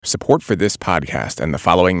Support for this podcast and the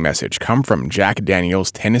following message come from Jack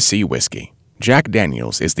Daniel's Tennessee Whiskey. Jack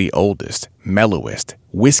Daniel's is the oldest, mellowest,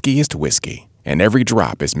 whiskiest whiskey, and every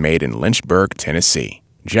drop is made in Lynchburg, Tennessee.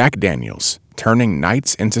 Jack Daniel's, turning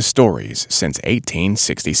nights into stories since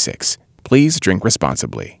 1866. Please drink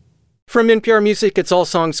responsibly. From NPR Music, it's All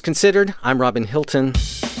Songs Considered. I'm Robin Hilton.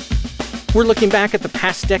 We're looking back at the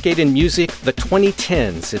past decade in music, the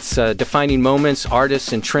 2010s. It's defining moments,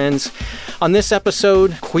 artists, and trends. On this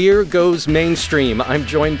episode, Queer Goes Mainstream. I'm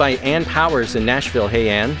joined by Ann Powers in Nashville. Hey,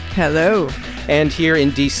 Ann. Hello. And here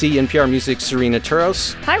in D.C., NPR Music's Serena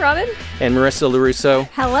Turos. Hi, Robin. And Marissa LaRusso.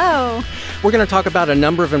 Hello. We're going to talk about a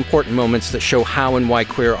number of important moments that show how and why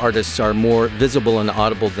queer artists are more visible and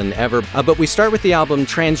audible than ever. But we start with the album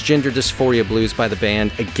Transgender Dysphoria Blues by the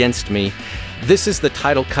band Against Me. This is the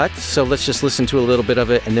title cut, so let's just listen to a little bit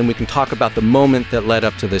of it, and then we can talk about the moment that led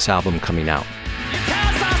up to this album coming out.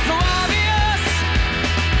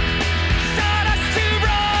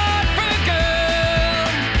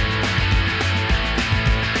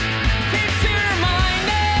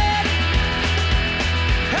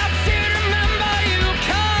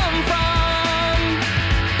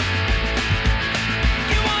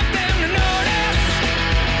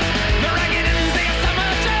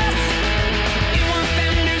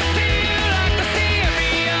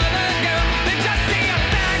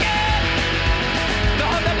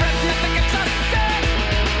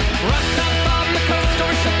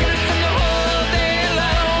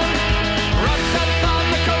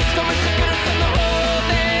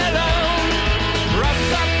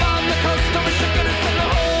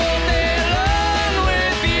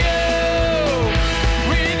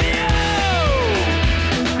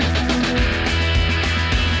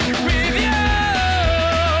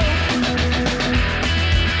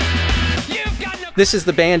 This is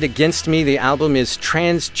the band Against Me. The album is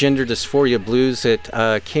Transgender Dysphoria Blues. It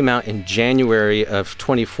came out in January of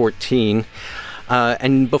 2014.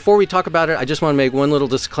 And before we talk about it, I just want to make one little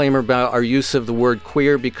disclaimer about our use of the word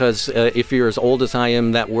queer, because if you're as old as I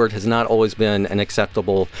am, that word has not always been an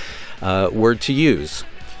acceptable word to use.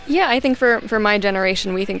 Yeah, I think for my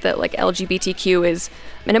generation, we think that like LGBTQ is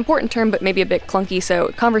an important term, but maybe a bit clunky. So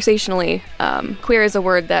conversationally, queer is a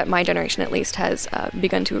word that my generation at least has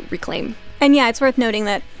begun to reclaim. And yeah, it's worth noting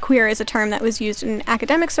that queer is a term that was used in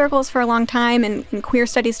academic circles for a long time, and in queer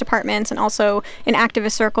studies departments, and also in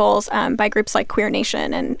activist circles by groups like Queer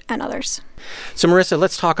Nation and others. So Marissa,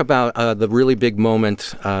 let's talk about the really big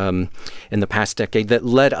moment in the past decade that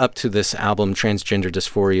led up to this album, Transgender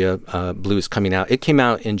Dysphoria Blues, coming out. It came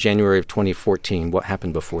out in January of 2014. What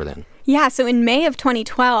happened before then? Yeah, so in May of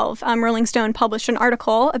 2012, Rolling Stone published an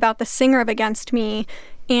article about the singer of Against Me.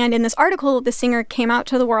 And in this article, the singer came out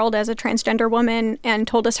to the world as a transgender woman and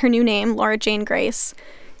told us her new name, Laura Jane Grace.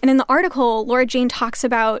 And in the article, Laura Jane talks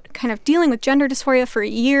about kind of dealing with gender dysphoria for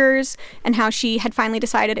years and how she had finally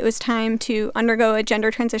decided it was time to undergo a gender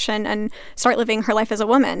transition and start living her life as a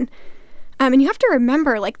woman. And you have to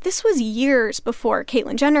remember, like, this was years before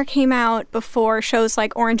Caitlyn Jenner came out, before shows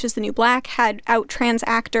like Orange is the New Black had out trans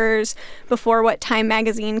actors, before what Time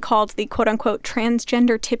magazine called the quote-unquote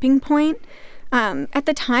transgender tipping point. At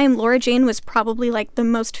the time, Laura Jane was probably like the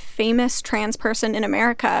most famous trans person in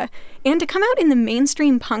America. And to come out in the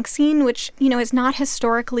mainstream punk scene, which, you know, has not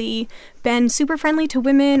historically been super friendly to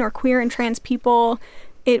women or queer and trans people,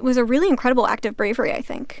 it was a really incredible act of bravery, I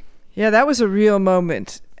think. Yeah, that was a real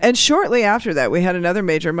moment. And shortly after that, we had another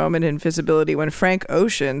major moment in visibility when Frank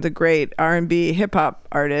Ocean, the great R&B hip-hop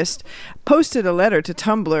artist, posted a letter to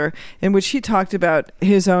Tumblr in which he talked about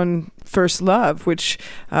his own first love, which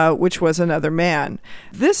was another man.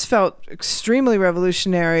 This felt extremely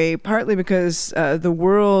revolutionary, partly because the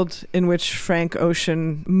world in which Frank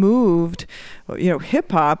Ocean moved, you know,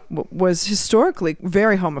 hip-hop, was historically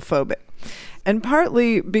very homophobic. And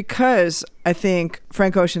partly because I think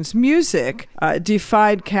Frank Ocean's music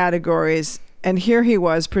defied categories, and here he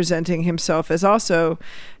was presenting himself as also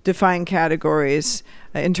defying categories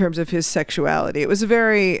in terms of his sexuality. It was a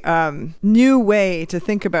very new way to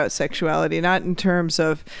think about sexuality, not in terms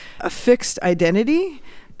of a fixed identity,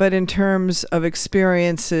 but in terms of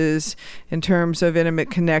experiences, in terms of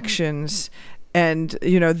intimate connections. And,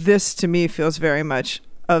 you know, this to me feels very much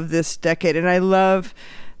of this decade. And I love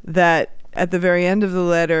that at the very end of the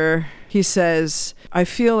letter, he says, "I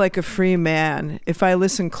feel like a free man. If I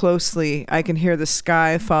listen closely, I can hear the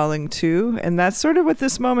sky falling too." And that's sort of what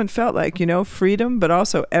this moment felt like, you know, freedom, but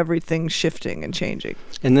also everything shifting and changing.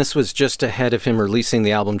 And this was just ahead of him releasing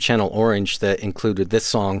the album Channel Orange that included this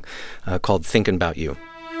song called Thinking About You.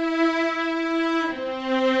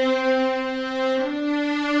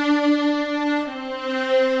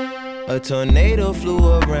 A tornado flew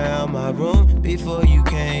around my room before you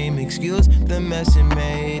came. Excuse the mess it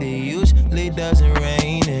made. It usually doesn't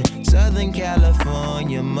rain in Southern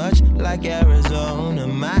California, much like Arizona.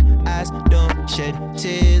 My eyes don't shed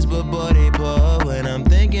tears, but boy, they pour when I'm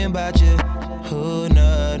thinking about you. Oh,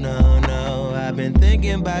 no, no, no. I've been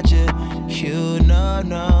thinking about you. You, no,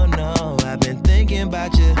 no, no. I've been thinking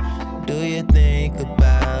about you. Do you think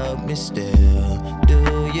about me still?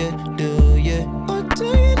 Do you? Or do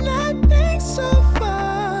you not think so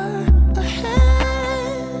far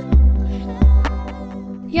ahead?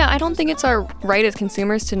 Yeah, I don't think it's our right as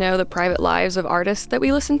consumers to know the private lives of artists that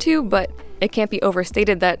we listen to, but it can't be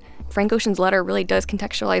overstated that Frank Ocean's letter really does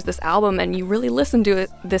contextualize this album, and you really listen to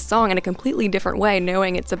this song in a completely different way,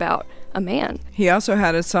 knowing it's about a man. He also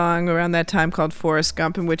had a song around that time called Forrest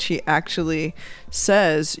Gump, in which he actually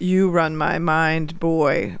says, "You run my mind,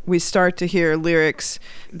 boy." We start to hear lyrics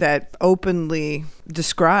that openly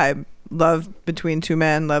describe love between two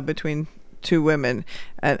men, love between two women,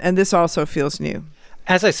 and this also feels new.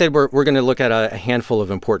 As I said, we're going to look at a handful of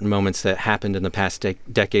important moments that happened in the past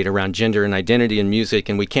decade around gender and identity in music,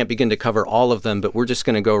 and we can't begin to cover all of them, but we're just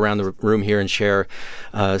going to go around the room here and share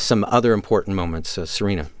some other important moments.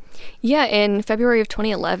 Serena. Yeah, in February of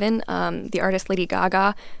 2011, the artist Lady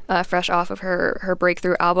Gaga, fresh off of her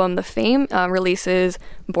breakthrough album, The Fame, releases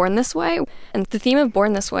Born This Way. And the theme of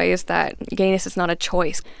Born This Way is that gayness is not a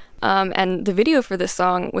choice. And the video for this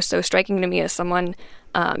song was so striking to me as someone,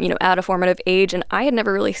 at a formative age, and I had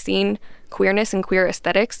never really seen queerness and queer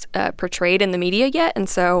aesthetics portrayed in the media yet, and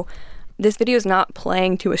so this video is not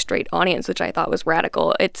playing to a straight audience, which I thought was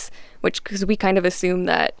radical. Because we kind of assume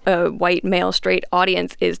that a white male straight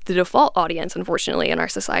audience is the default audience, unfortunately, in our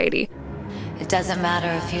society. It doesn't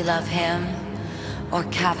matter if you love him or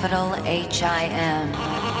capital H-I-M.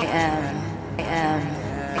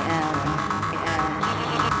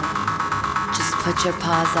 Just put your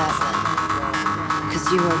paws up,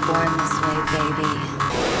 'cause you were born this way, baby.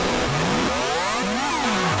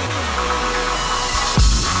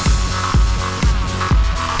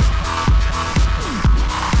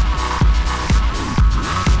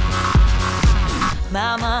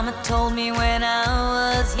 My mama told me when I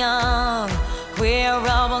was young, we're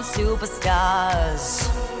all born superstars.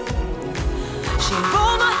 She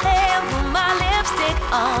rolled my hair, put my lipstick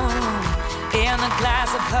on, in a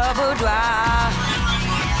glass of her boudoir.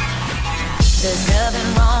 There's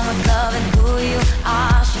nothing wrong with loving who you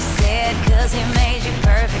are, she said, 'cause he made you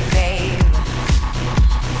perfect, babe.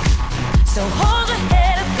 So hold your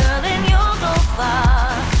head up, girl, and you'll go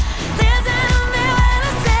far. Listen to me when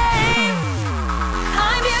I say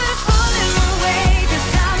I'm beautiful in my way, 'cause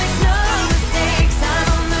I make no mistakes. I'm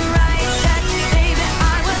on the right track, baby,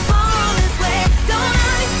 I was born this way. Don't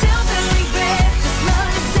hurt yourself and regret, just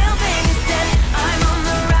love yourself and you said I'm on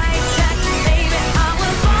the right track, baby, I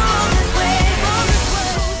was born this way, born this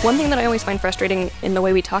way. One thing that I always find frustrating in the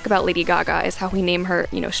way we talk about Lady Gaga is how we name her,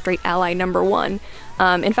 straight ally number one.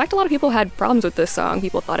 In fact, a lot of people had problems with this song.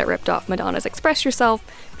 People thought it ripped off Madonna's Express Yourself.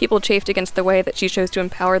 People chafed against the way that she chose to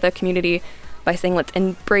empower the community by saying let's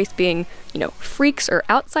embrace being, freaks or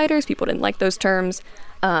outsiders. People didn't like those terms.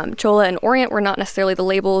 Chola and Orient were not necessarily the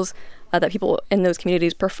labels that people in those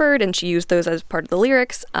communities preferred, and she used those as part of the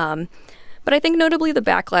lyrics. But I think notably the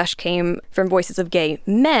backlash came from voices of gay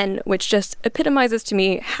men, which just epitomizes to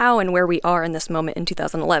me how and where we are in this moment in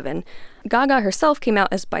 2011. Gaga herself came out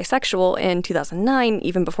as bisexual in 2009,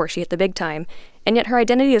 even before she hit the big time, and yet her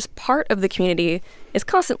identity as part of the community is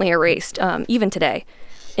constantly erased, even today.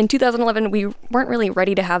 In 2011, we weren't really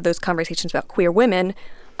ready to have those conversations about queer women,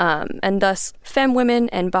 and thus femme women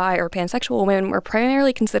and bi or pansexual women were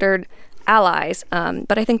primarily considered allies,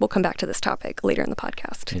 but I think we'll come back to this topic later in the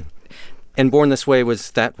podcast. Yeah. And Born This Way was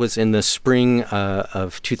in the spring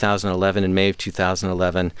of 2011, in May of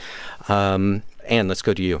 2011. Anne, let's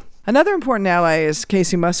go to you. Another important ally is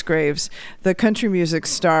Kacey Musgraves, the country music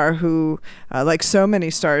star who, like so many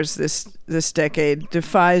stars this decade,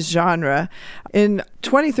 defies genre. In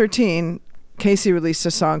 2013, Kacey released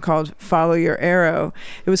a song called Follow Your Arrow.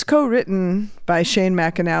 It was co-written by Shane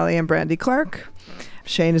McAnally and Brandy Clark.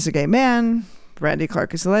 Shane is a gay man. Brandy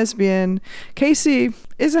Clark is a lesbian. Kacey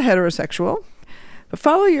is a heterosexual. But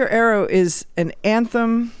Follow Your Arrow is an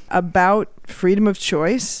anthem about freedom of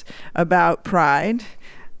choice, about pride,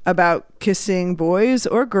 about kissing boys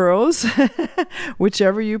or girls,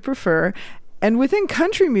 whichever you prefer. And within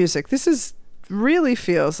country music, this really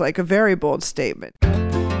feels like a very bold statement.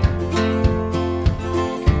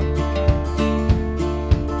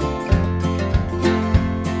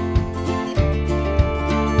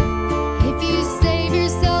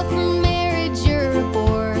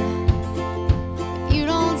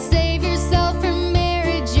 Save yourself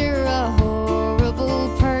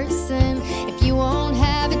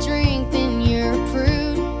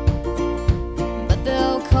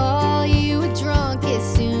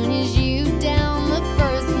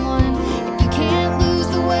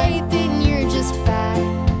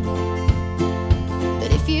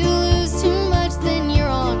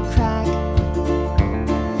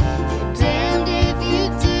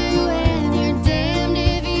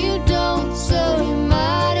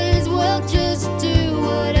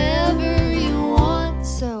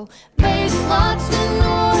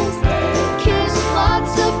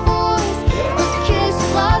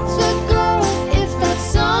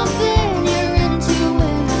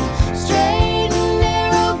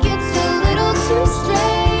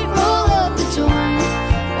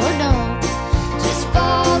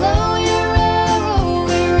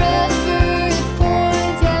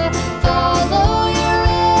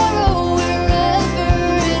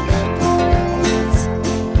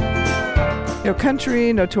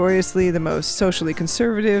country, notoriously the most socially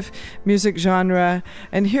conservative music genre.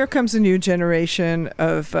 And here comes a new generation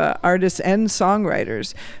of artists and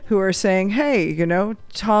songwriters who are saying, hey,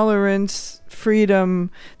 tolerance,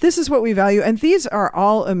 freedom, this is what we value. And these are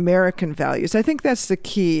all American values. I think that's the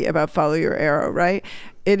key about Follow Your Arrow, right?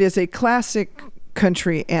 It is a classic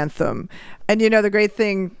country anthem. And the great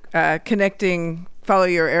thing connecting Follow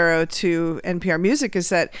Your Arrow to NPR Music is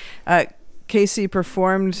that Casey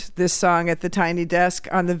performed this song at the Tiny Desk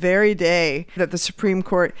on the very day that the Supreme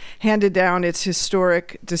Court handed down its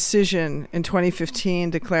historic decision in 2015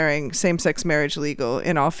 declaring same-sex marriage legal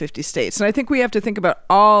in all 50 states. And I think we have to think about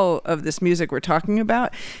all of this music we're talking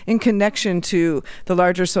about in connection to the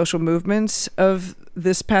larger social movements of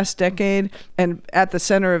this past decade. And at the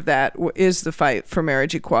center of that is the fight for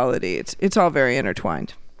marriage equality. It's all very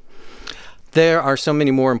intertwined. There are so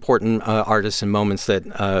many more important artists and moments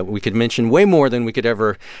that we could mention, way more than we could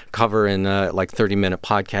ever cover in 30-minute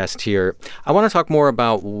podcast here. I want to talk more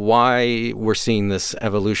about why we're seeing this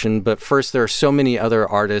evolution, but first, there are so many other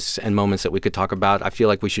artists and moments that we could talk about. I feel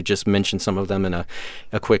like we should just mention some of them in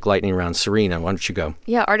a quick lightning round. Serena, why don't you go?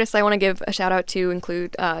 Yeah, artists I want to give a shout out to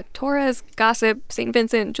include Torres, Gossip, St.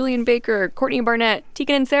 Vincent, Julian Baker, Courtney Barnett,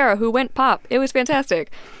 Tegan and Sarah, who went pop. It was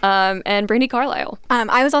fantastic. And Brandi Carlile.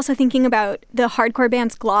 I was also thinking about the hardcore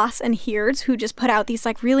bands Gloss and Hears, who just put out these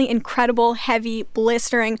really incredible, heavy,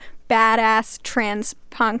 blistering, badass trans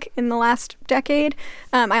punk in the last decade.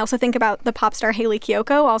 I also think about the pop star Hayley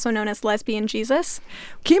Kiyoko, also known as Lesbian Jesus.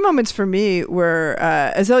 Key moments for me were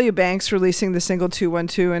Azealia Banks releasing the single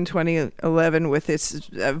 212 in 2011 with its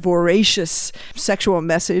voracious sexual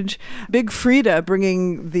message. Big Frida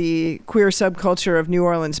bringing the queer subculture of New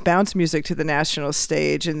Orleans bounce music to the national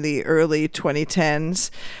stage in the early 2010s.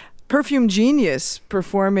 Perfume Genius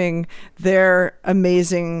performing their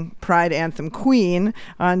amazing Pride anthem Queen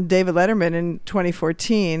on David Letterman in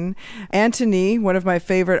 2014. Antony, one of my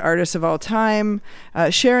favorite artists of all time,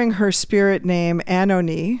 sharing her spirit name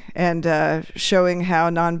Anony and showing how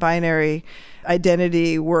non-binary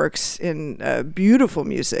identity works in beautiful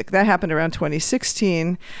music. That happened around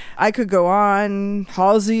 2016. I could go on.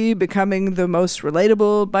 Halsey becoming the most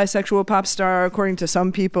relatable bisexual pop star, according to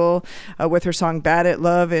some people, with her song Bad at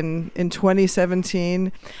Love in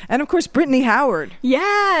 2017. And of course, Brittany Howard.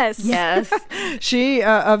 Yes. She,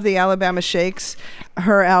 of the Alabama Shakes,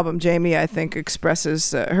 her album, Jamie, I think,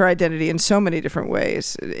 expresses her identity in so many different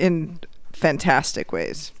ways, in fantastic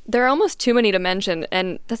ways. There are almost too many to mention,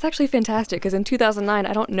 and that's actually fantastic, because in 2009,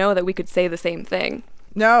 I don't know that we could say the same thing.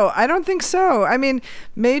 No, I don't think so. I mean,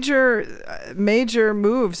 major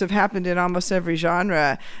moves have happened in almost every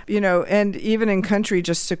genre, and even in country,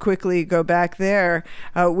 just to quickly go back there,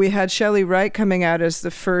 we had Shelley Wright coming out as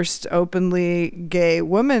the first openly gay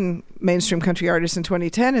woman mainstream country artist in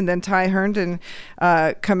 2010, and then Ty Herndon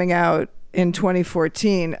coming out in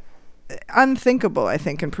 2014. Unthinkable, I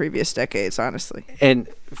think, in previous decades, honestly. And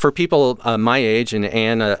for people my age, and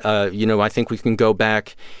Anne, I think we can go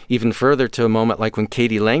back even further to a moment like when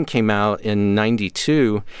Katie Lang came out in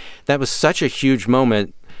 92. That was such a huge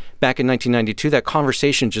moment. Back in 1992, that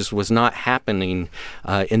conversation just was not happening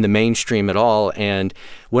in the mainstream at all. And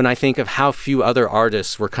when I think of how few other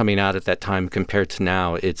artists were coming out at that time compared to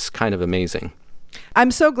now, it's kind of amazing.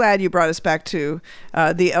 I'm so glad you brought us back to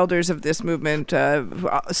the elders of this movement.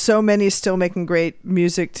 So many still making great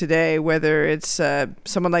music today, whether it's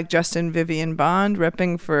someone like Justin Vivian Bond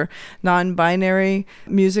repping for non-binary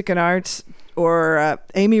music and arts, or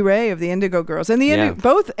Amy Ray of the Indigo Girls. And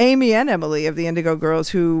both Amy and Emily of the Indigo Girls,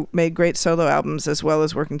 who made great solo albums as well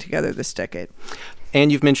as working together this decade. And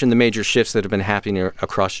you've mentioned the major shifts that have been happening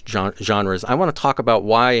across genres. I want to talk about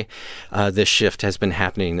why this shift has been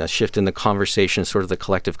happening, a shift in the conversation, sort of the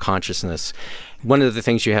collective consciousness. One of the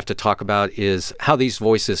things you have to talk about is how these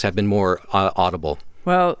voices have been more audible.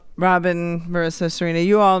 Well, Robin, Marissa, Serena,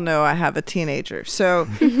 you all know I have a teenager. So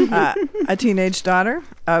a teenage daughter,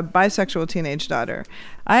 a bisexual teenage daughter.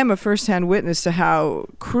 I am a firsthand witness to how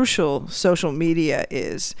crucial social media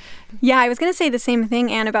is. Yeah, I was going to say the same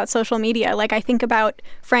thing, Anne, about social media. I think about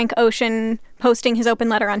Frank Ocean posting his open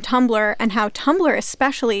letter on Tumblr, and how Tumblr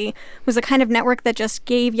especially was a kind of network that just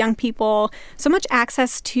gave young people so much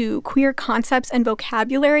access to queer concepts and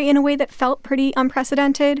vocabulary in a way that felt pretty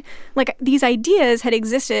unprecedented. These ideas had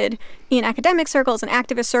existed in academic circles and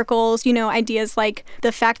activist circles, ideas like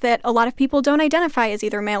the fact that a lot of people don't identify as either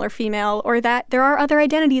either male or female, or that there are other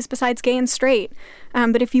identities besides gay and straight.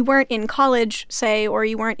 But if you weren't in college, say, or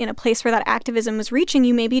you weren't in a place where that activism was reaching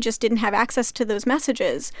you, maybe just didn't have access to those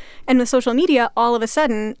messages. And with social media, all of a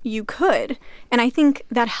sudden, you could. And I think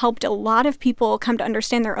that helped a lot of people come to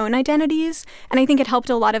understand their own identities. And I think it helped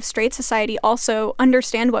a lot of straight society also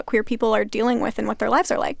understand what queer people are dealing with and what their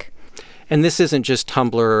lives are like. And this isn't just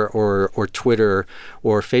Tumblr or Twitter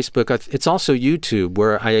or Facebook. It's also YouTube,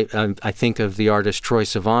 where I think of the artist Troye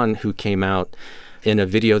Sivan, who came out in a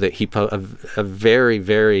video that he a very,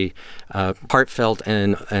 very heartfelt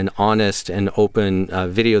and honest and open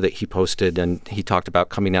video that he posted, and he talked about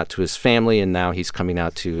coming out to his family, and now he's coming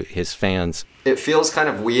out to his fans. It feels kind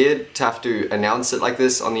of weird to have to announce it like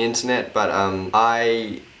this on the internet, but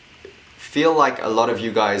I feel like a lot of you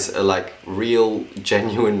guys are like real,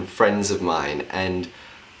 genuine friends of mine, and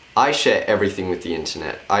I share everything with the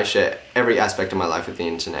internet. I share every aspect of my life with the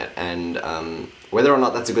internet, and whether or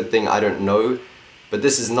not that's a good thing, I don't know. But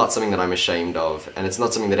this is not something that I'm ashamed of, and it's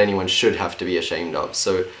not something that anyone should have to be ashamed of.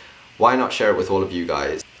 So why not share it with all of you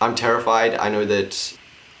guys? I'm terrified. I know that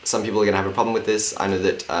some people are going to have a problem with this. I know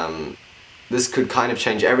that this could kind of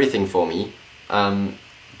change everything for me,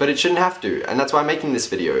 but it shouldn't have to. And that's why I'm making this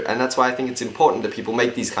video, and that's why I think it's important that people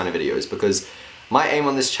make these kind of videos, because my aim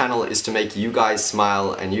on this channel is to make you guys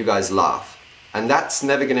smile and you guys laugh. And that's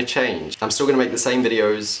never going to change. I'm still going to make the same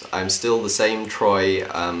videos. I'm still the same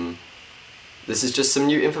Troye. This is just some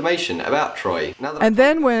new information about Troye. And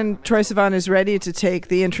then when Troye Sivan is ready to take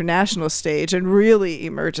the international stage and really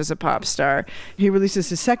emerge as a pop star, he releases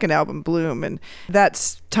his second album, Bloom. And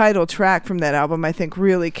that title track from that album, I think,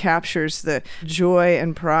 really captures the joy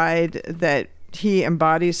and pride that he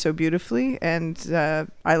embodies so beautifully. And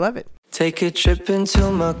I love it. Take a trip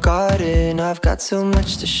into my garden, I've got so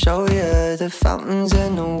much to show ya. The fountains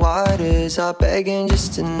and the waters are begging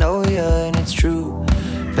just to know ya. And it's true,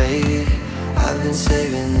 baby, I've been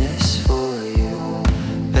saving this for you,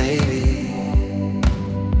 baby.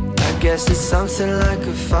 I guess it's something like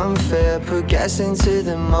a fun fair. Put gas into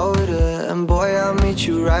the motor, and boy, I'll meet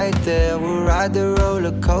you right there. We'll ride the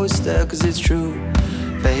roller coaster, cause it's true,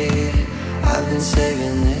 baby, I've been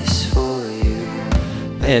saving this for you.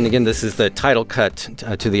 And again, this is the title cut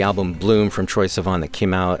to the album Bloom from Troye Sivan that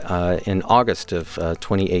came out in August of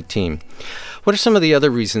 2018. What are some of the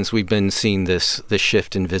other reasons we've been seeing this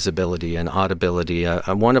shift in visibility and audibility?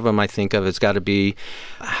 One of them I think of has got to be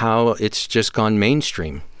how it's just gone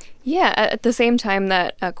mainstream. Yeah, at the same time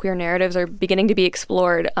that queer narratives are beginning to be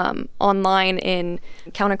explored online in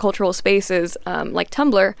countercultural spaces like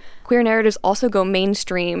Tumblr, queer narratives also go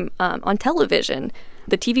mainstream on television.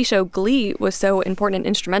 The TV show Glee was so important and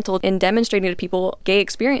instrumental in demonstrating to people gay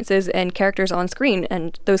experiences and characters on screen,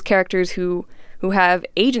 and those characters who have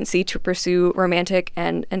agency to pursue romantic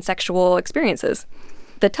and sexual experiences.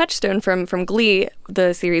 The touchstone from Glee,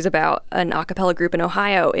 the series about an a cappella group in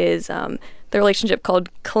Ohio, is the relationship called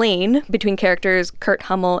Klaine between characters Kurt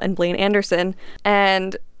Hummel and Blaine Anderson.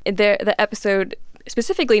 And the episode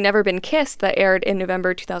specifically Never Been Kissed that aired in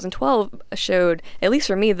November 2012 showed, at least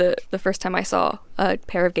for me, the first time I saw a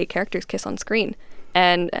pair of gay characters kiss on screen.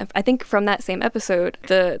 And I think from that same episode,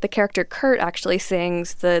 the character Kurt actually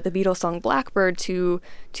sings the Beatles song Blackbird to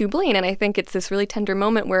Blaine. And I think it's this really tender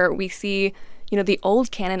moment where we see, you know, the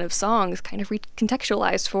old canon of songs kind of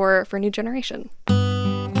recontextualized for a new generation.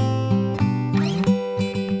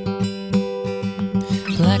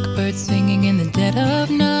 Blackbird singing in the dead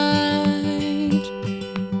of night.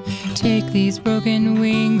 Take these broken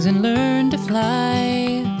wings and learn to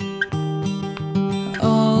fly.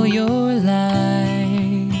 All your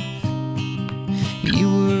life, you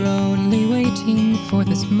were only waiting for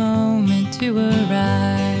this moment to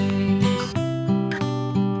arise.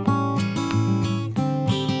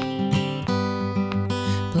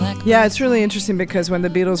 Yeah, it's really interesting because when the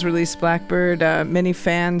Beatles released Blackbird, many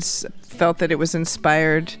fans felt that it was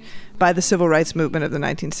inspired by the civil rights movement of the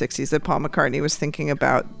 1960s, that Paul McCartney was thinking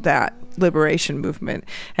about that liberation movement.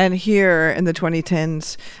 And here in the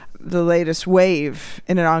 2010s, the latest wave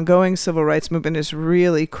in an ongoing civil rights movement is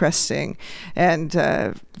really cresting. And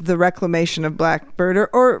the reclamation of Blackbird,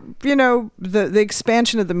 or you know, the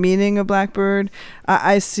expansion of the meaning of Blackbird,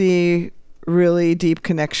 I see really deep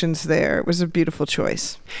connections there. It was a beautiful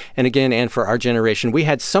choice. And again, and for our generation, we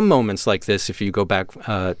had some moments like this if you go back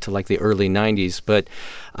to like the early 90s, but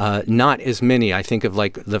not as many. I think of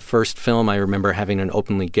like the first film I remember having an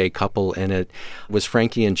openly gay couple in it was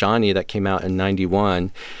Frankie and Johnny that came out in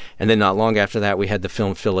 91. And then not long after that, we had the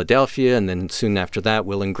film Philadelphia. And then soon after that,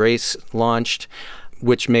 Will and Grace launched,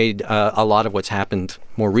 which made a lot of what's happened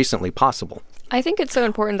more recently possible. I think it's so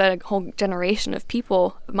important that a whole generation of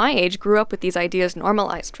people my age grew up with these ideas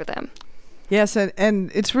normalized for them. Yes, and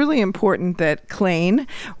it's really important that Klain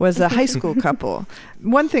was a high school couple.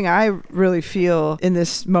 One thing I really feel in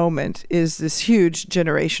this moment is this huge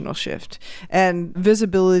generational shift. And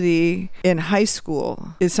visibility in high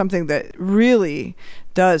school is something that really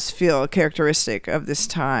does feel characteristic of this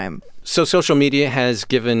time. So social media has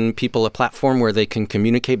given people a platform where they can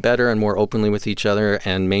communicate better and more openly with each other,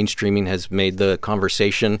 and mainstreaming has made the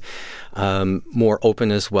conversation more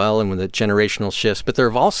open as well, and with the generational shifts. But there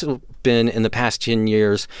have also been, in the past 10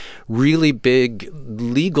 years, really big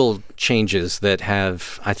legal changes that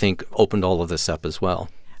have, I think, opened all of this up as well.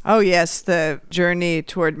 Oh, yes. The journey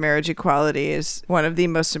toward marriage equality is one of the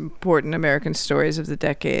most important American stories of the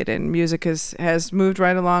decade, and music has moved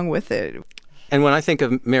right along with it. And when I think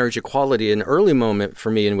of marriage equality, an early moment for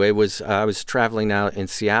me anyway was I was traveling out in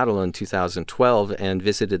Seattle in 2012 and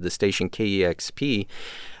visited the station KEXP,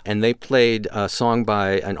 and they played a song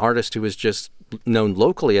by an artist who was just known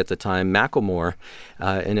locally at the time, Macklemore,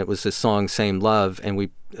 and it was the song Same Love, and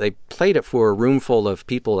they played it for a room full of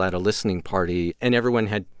people at a listening party, and everyone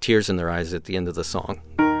had tears in their eyes at the end of the song.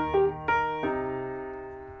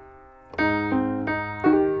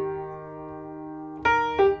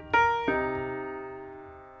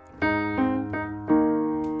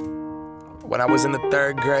 When I was in the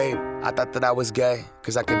 3rd grade, I thought that I was gay,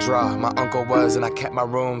 'cause I could draw. My uncle was, and I kept my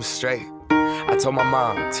room straight. I told my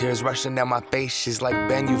mom, tears rushing down my face. She's like,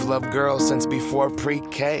 Ben, you've loved girls since before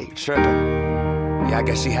pre-K. Tripping. Yeah, I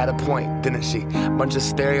guess she had a point, didn't she? Bunch of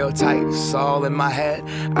stereotypes all in my head.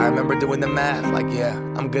 I remember doing the math, like, yeah,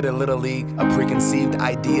 I'm good at Little League. A preconceived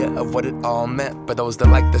idea of what it all meant. But those that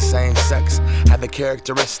like the same sex have the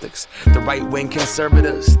characteristics. The right-wing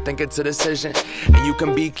conservatives think it's a decision, and you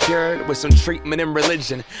can be cured with some treatment in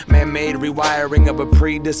religion. Man-made rewiring of a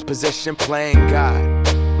predisposition, playing God.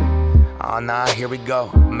 Oh nah, here we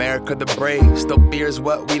go. America the brave still fears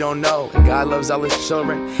what we don't know. And God loves all his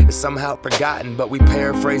children. It's somehow forgotten, but we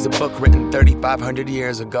paraphrase a book written 3,500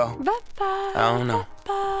 years ago. I don't know.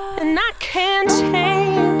 And I can't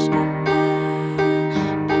change,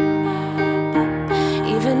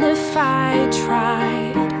 even if I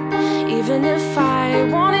tried, even if I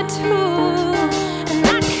wanted to. And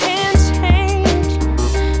I can't change,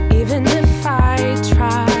 even if I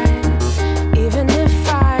tried.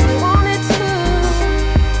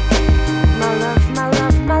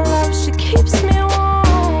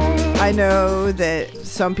 I know that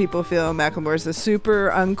some people feel Macklemore's a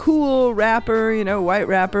super uncool rapper, white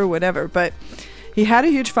rapper, whatever, but he had a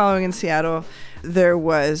huge following in Seattle. There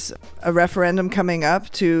was a referendum coming up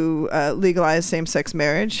to legalize same-sex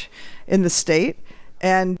marriage in the state,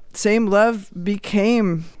 and Same Love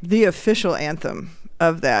became the official anthem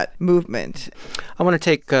of that movement. I want to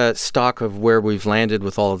take stock of where we've landed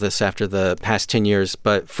with all of this after the past 10 years,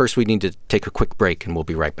 but first we need to take a quick break, and we'll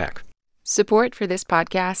be right back. Support for this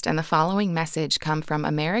podcast and the following message come from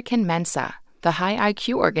American Mensa, the high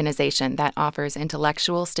IQ organization that offers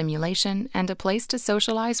intellectual stimulation and a place to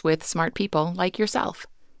socialize with smart people like yourself.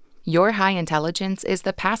 Your high intelligence is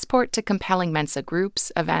the passport to compelling Mensa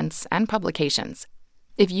groups, events, and publications.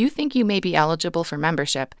 If you think you may be eligible for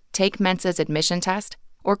membership, take Mensa's admission test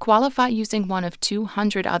or qualify using one of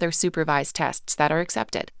 200 other supervised tests that are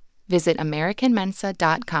accepted. Visit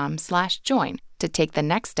americanmensa.com/join to take the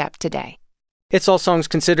next step today. It's All Songs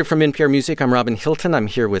Considered from NPR Music. I'm Robin Hilton. I'm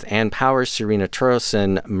here with Ann Powers, Serena Turos,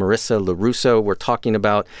 and Marissa LaRusso. We're talking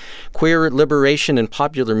about queer liberation in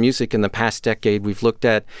popular music in the past decade. We've looked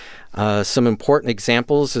at some important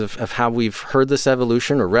examples of how we've heard this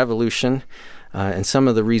evolution or revolution and some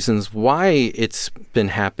of the reasons why it's been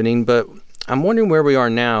happening. But I'm wondering where we are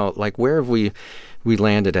now. Like, where have we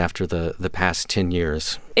landed after the past 10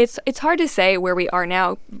 years? It's hard to say where we are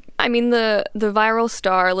now. I mean, the viral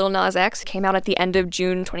star Lil Nas X came out at the end of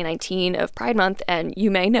June 2019 of Pride Month, and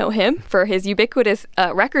you may know him for his ubiquitous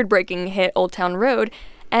record-breaking hit Old Town Road.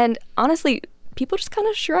 And honestly, people just kind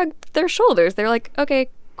of shrugged their shoulders. They're like, okay,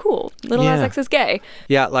 cool, Lil Nas X is gay.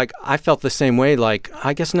 Yeah, like, I felt the same way. Like,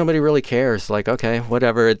 I guess nobody really cares. Like, okay,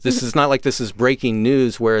 whatever. This is not like this is breaking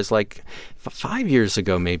news, whereas, like, 5 years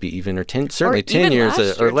ago, maybe even, or 10 years or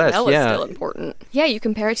less. Janelle is still important. Yeah, you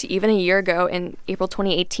compare it to even a year ago in April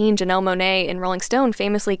 2018, Janelle Monáe in Rolling Stone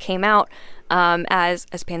famously came out as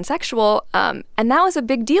pansexual, and that was a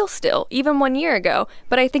big deal still, even 1 year ago.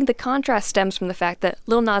 But I think the contrast stems from the fact that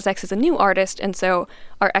Lil Nas X is a new artist, and so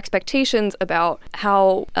our expectations about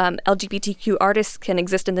how LGBTQ artists can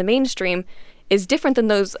exist in the mainstream is different than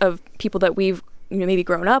those of people that we've maybe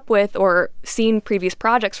grown up with or seen previous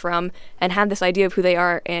projects from and have this idea of who they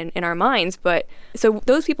are in our minds. But so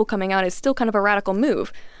those people coming out is still kind of a radical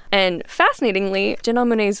move. And fascinatingly, Janelle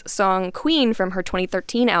Monáe's song Queen from her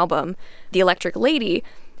 2013 album, The Electric Lady,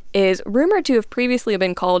 is rumored to have previously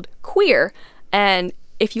been called queer. And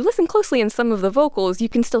if you listen closely in some of the vocals, you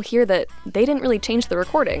can still hear that they didn't really change the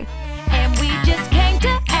recording. And we just came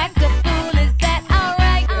to act a fool. Is that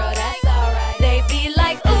alright? Girl, that's alright. They be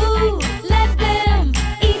like, ooh, let them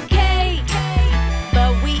eat cake.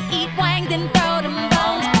 But we eat wangs and throw them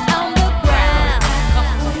bones on the ground.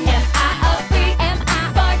 Am I a freak? Am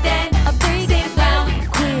I more than a freak? Sit round,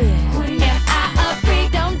 queer. Am I a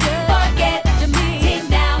freak? Don't forget to sit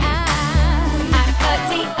down. I cut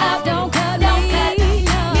tea up, don't cut me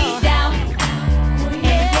down. And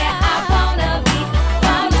yeah, I wanna be.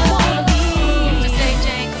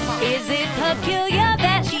 Is it peculiar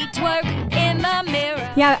that she twerk in the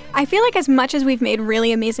mirror? Yeah, I feel like as much as we've made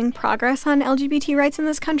really amazing progress on LGBT rights in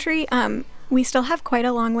this country, we still have quite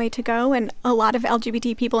a long way to go, and a lot of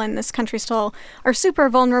LGBT people in this country still are super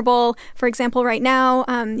vulnerable. For example, right now,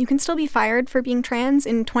 you can still be fired for being trans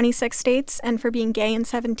in 26 states and for being gay in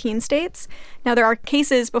 17 states. Now, there are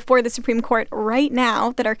cases before the Supreme Court right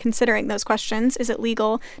now that are considering those questions. Is it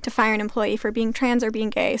legal to fire an employee for being trans or being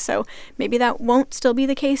gay? So maybe that won't still be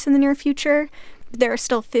the case in the near future. There are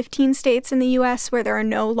still 15 states in the U.S. where there are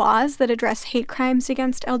no laws that address hate crimes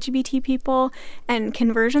against LGBT people, and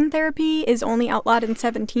conversion therapy is only outlawed in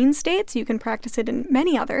 17 states. You can practice it in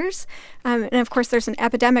many others. And of course, there's an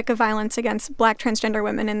epidemic of violence against Black transgender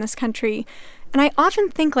women in this country. And I often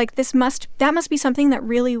think like that must be something that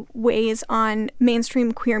really weighs on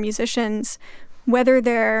mainstream queer musicians, whether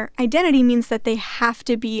their identity means that they have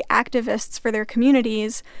to be activists for their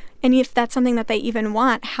communities, and if that's something that they even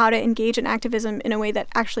want, how to engage in activism in a way that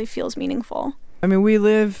actually feels meaningful. I mean, we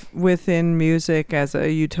live within music as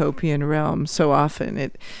a utopian realm so often.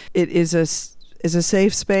 It is a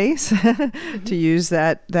safe space, to use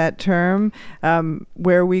that term,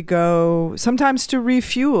 where we go sometimes to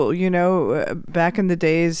refuel. Back in the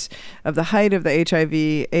days of the height of the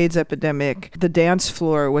HIV/AIDS epidemic, the dance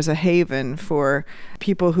floor was a haven for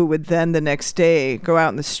people who would then the next day go out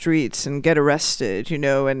in the streets and get arrested,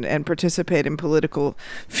 and participate in political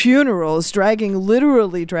funerals,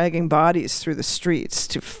 literally dragging bodies through the streets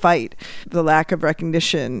to fight the lack of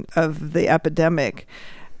recognition of the epidemic.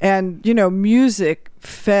 And, music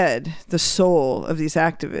fed the soul of these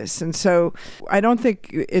activists. And so I don't think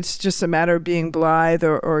it's just a matter of being blithe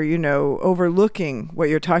or overlooking what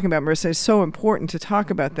you're talking about, Marissa. It's so important to talk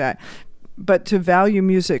about that, but to value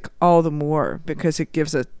music all the more because it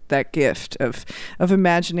gives us that gift of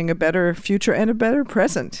imagining a better future and a better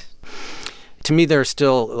present. To me, there are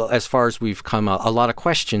still, as far as we've come, a lot of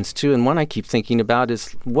questions, too. And one I keep thinking about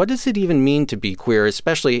is, what does it even mean to be queer,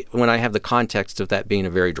 especially when I have the context of that being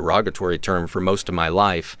a very derogatory term for most of my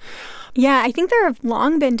life? Yeah, I think there have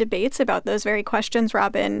long been debates about those very questions,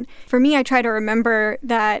 Robin. For me, I try to remember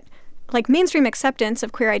that mainstream acceptance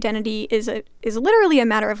of queer identity is literally a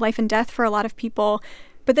matter of life and death for a lot of people.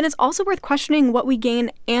 But then it's also worth questioning what we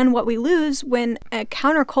gain and what we lose when a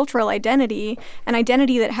countercultural identity, an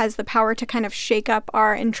identity that has the power to kind of shake up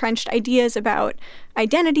our entrenched ideas about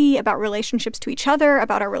identity, about relationships to each other,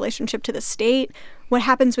 about our relationship to the state, what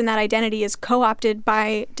happens when that identity is co-opted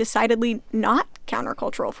by decidedly not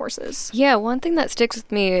countercultural forces. Yeah, one thing that sticks with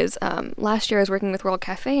me is last year I was working with World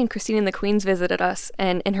Cafe and Christine and the Queens visited us,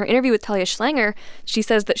 and in her interview with Talia Schlanger, she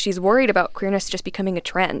says that she's worried about queerness just becoming a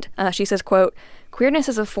trend. She says, quote, "Queerness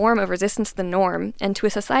is a form of resistance to the norm and to a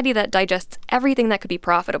society that digests everything that could be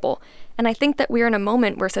profitable. And I think that we're in a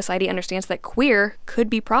moment where society understands that queer could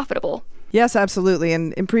be profitable." Yes, absolutely.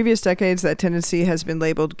 And in previous decades, that tendency has been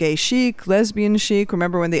labeled gay chic, lesbian chic.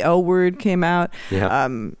 Remember when the L word came out? Yeah.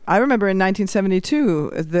 I remember in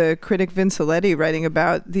 1972, the critic Vince Aletti writing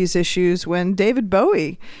about these issues when David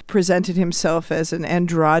Bowie presented himself as an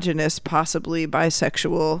androgynous, possibly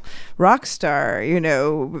bisexual rock star.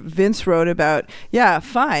 Vince wrote about, yeah,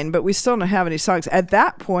 fine, but we still don't have any songs at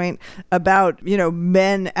that point about,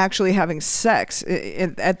 men actually having sex.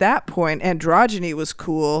 At that point, androgyny was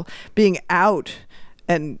cool. Being out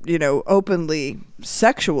and openly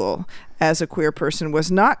sexual as a queer person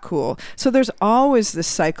was not cool. So there's always this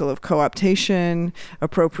cycle of co-optation,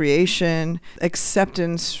 appropriation,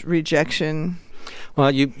 acceptance, rejection. Well,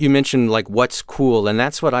 you mentioned like what's cool, and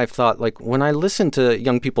that's what I've thought. Like when I listen to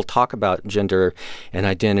young people talk about gender and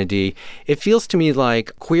identity, it feels to me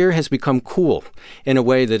like queer has become cool in a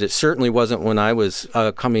way that it certainly wasn't when I was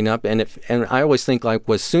coming up. And I always think like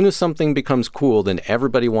as soon as something becomes cool, then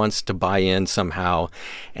everybody wants to buy in somehow.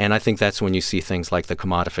 And I think that's when you see things like the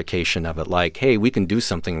commodification of it, like, hey, we can do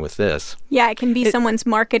something with this. Yeah, it can be someone's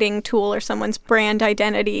marketing tool or someone's brand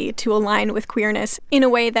identity to align with queerness in a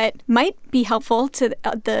way that might be helpful to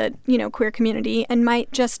the queer community and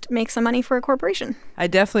might just make some money for a corporation. I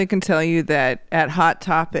definitely can tell you that at Hot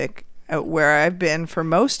Topic, where I've been for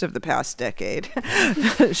most of the past decade,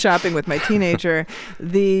 shopping with my teenager,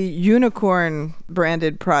 the unicorn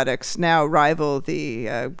branded products now rival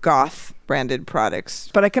the goth branded products.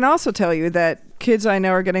 But I can also tell you that kids I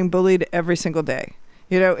know are getting bullied every single day.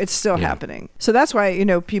 It's still happening. So that's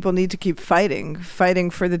why, people need to keep fighting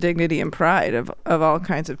for the dignity and pride of all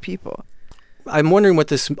kinds of people. I'm wondering what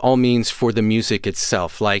this all means for the music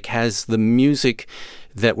itself. Like, has the music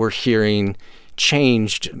that we're hearing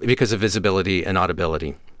changed because of visibility and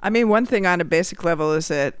audibility? I mean, one thing on a basic level is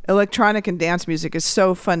that electronic and dance music is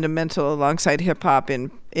so fundamental alongside hip-hop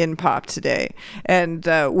in pop today. And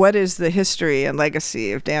what is the history and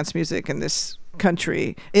legacy of dance music in this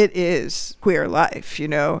country? It is queer life.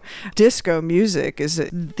 Disco music is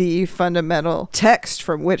the fundamental text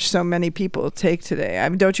from which so many people take today. I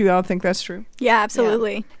mean, don't you all think that's true? Yeah,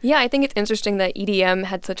 absolutely. Yeah, I think it's interesting that EDM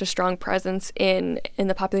had such a strong presence in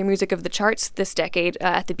the popular music of the charts this decade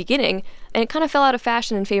at the beginning, and it kind of fell out of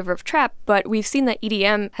fashion in favor of trap, but we've seen that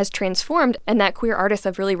EDM has transformed and that queer artists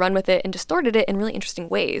have really run with it and distorted it in really interesting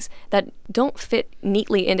ways that don't fit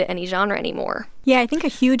neatly into any genre anymore. Yeah, I think a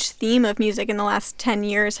huge theme of music in the last 10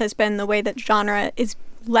 years has been the way that genre is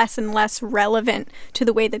less and less relevant to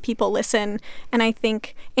the way that people listen. And I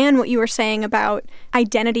think, and what you were saying about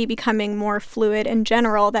identity becoming more fluid in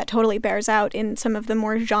general, that totally bears out in some of the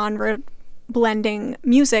more genre blending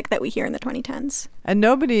music that we hear in the 2010s. And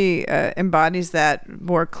nobody embodies that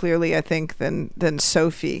more clearly, I think, than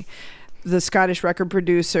Sophie, the Scottish record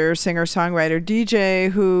producer, singer-songwriter,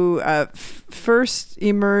 DJ, who first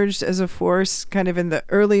emerged as a force kind of in the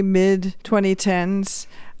early mid-2010s.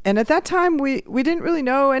 And at that time, we didn't really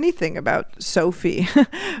know anything about Sophie.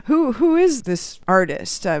 Who is this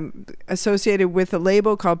artist associated with a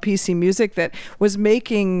label called PC Music that was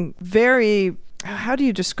making very... How do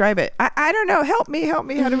you describe it? I don't know. Help me. How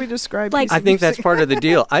do we describe it? I think that's part of the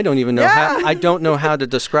deal. I don't even know I don't know how to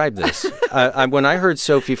describe this. When I heard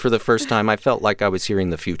Sophie for the first time, I felt like I was hearing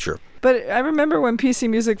the future. But I remember when PC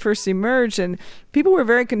Music first emerged and people were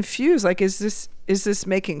very confused. Like, is this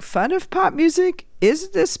making fun of pop music? Is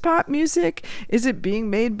this pop music? Is it being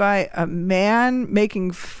made by a man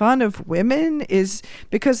making fun of women?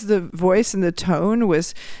 Because the voice and the tone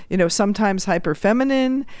was, sometimes hyper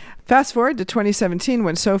feminine. Fast forward to 2017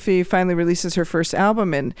 when Sophie finally releases her first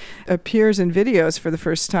album and appears in videos for the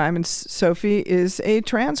first time. And Sophie is a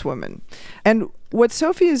trans woman. And what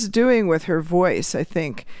Sophie is doing with her voice, I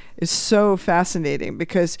think, is so fascinating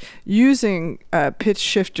because using pitch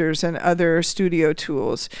shifters and other studio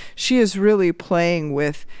tools, she is really playing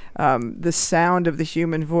with the sound of the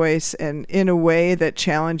human voice and in a way that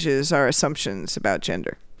challenges our assumptions about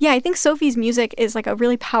gender. Yeah, I think Sophie's music is like a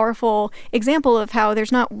really powerful example of how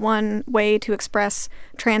there's not one way to express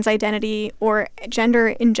trans identity or gender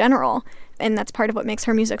in general. And that's part of what makes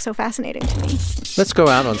her music so fascinating to me. Let's go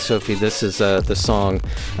out on Sophie. This is the song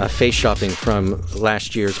Face Shopping from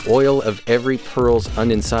last year's Oil of Every Pearl's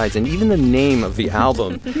Uninsides. And even the name of the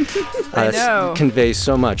album conveys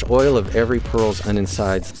so much. Oil of Every Pearl's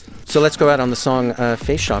Uninsides. So let's go out on the song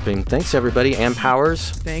Face Shopping. Thanks, everybody. Am Powers.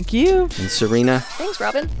 Thank you. And Serena. Thanks,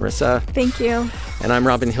 Robin. Marissa. Thank you. And I'm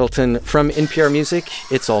Robin Hilton from NPR Music.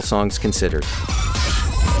 It's All Songs Considered.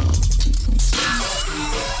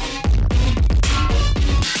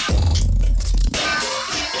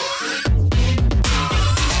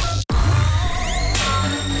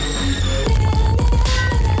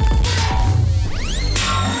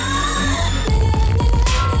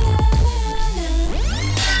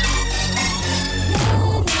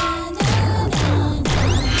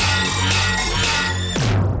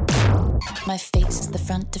 My face is the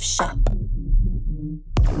front of shop.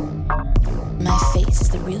 My face is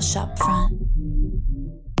the real shop front.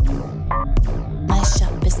 My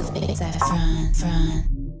shop is the face I front.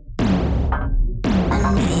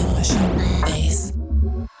 I'm real shop face.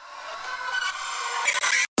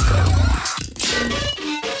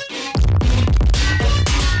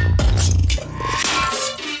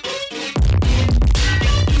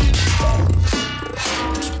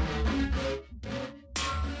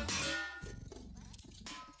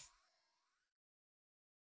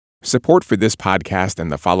 Support for this podcast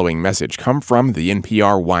and the following message come from the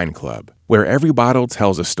NPR Wine Club, where every bottle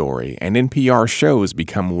tells a story and NPR shows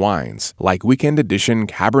become wines, like Weekend Edition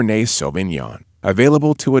Cabernet Sauvignon.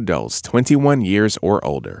 Available to adults 21 years or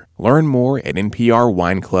older. Learn more at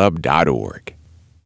nprwineclub.org.